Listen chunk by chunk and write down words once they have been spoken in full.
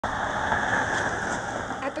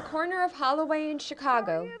corner of Holloway and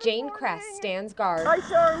Chicago, Jane Kress stands guard. Hi,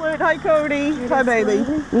 Charlotte. Hi, Cody. Hi, baby.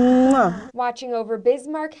 Mwah. Watching over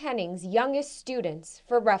Bismarck Henning's youngest students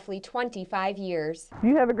for roughly 25 years.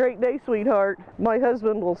 You have a great day, sweetheart. My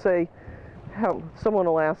husband will say, someone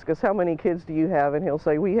will ask us, how many kids do you have? And he'll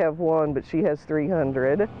say, we have one, but she has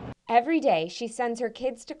 300. Every day, she sends her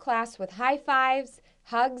kids to class with high fives,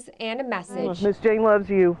 hugs, and a message. Miss Jane loves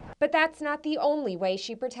you. But that's not the only way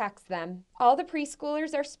she protects them. All the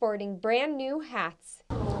preschoolers are sporting brand new hats.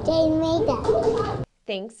 Jane made that.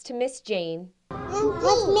 Thanks to Miss Jane.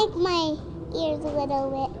 Let's make my ears a little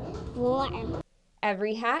bit warm.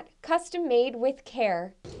 Every hat custom made with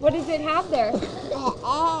care. What does it have there?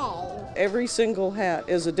 Every single hat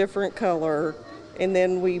is a different color, and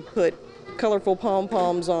then we put colorful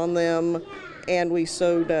pom-poms on them, and we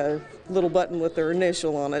sewed a little button with their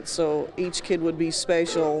initial on it, so each kid would be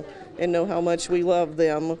special and know how much we love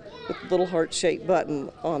them, with a little heart-shaped button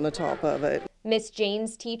on the top of it. Miss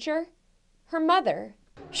Jane's teacher? Her mother.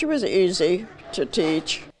 She was easy to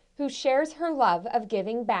teach. Who shares her love of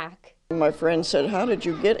giving back. My friend said, "How did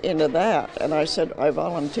you get into that?" And I said, "I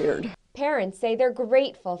volunteered." Parents say they're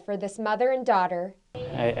grateful for this mother and daughter.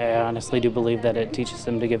 I honestly do believe that it teaches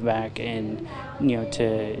them to give back and,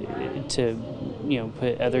 to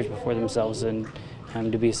put others before themselves and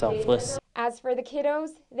to be selfless. As for the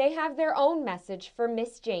kiddos, they have their own message for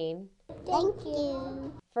Miss Jane. Thank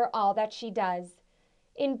you. For all that she does.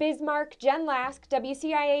 In Bismarck, Jen Lask,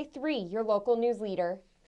 WCIA 3, your local news leader.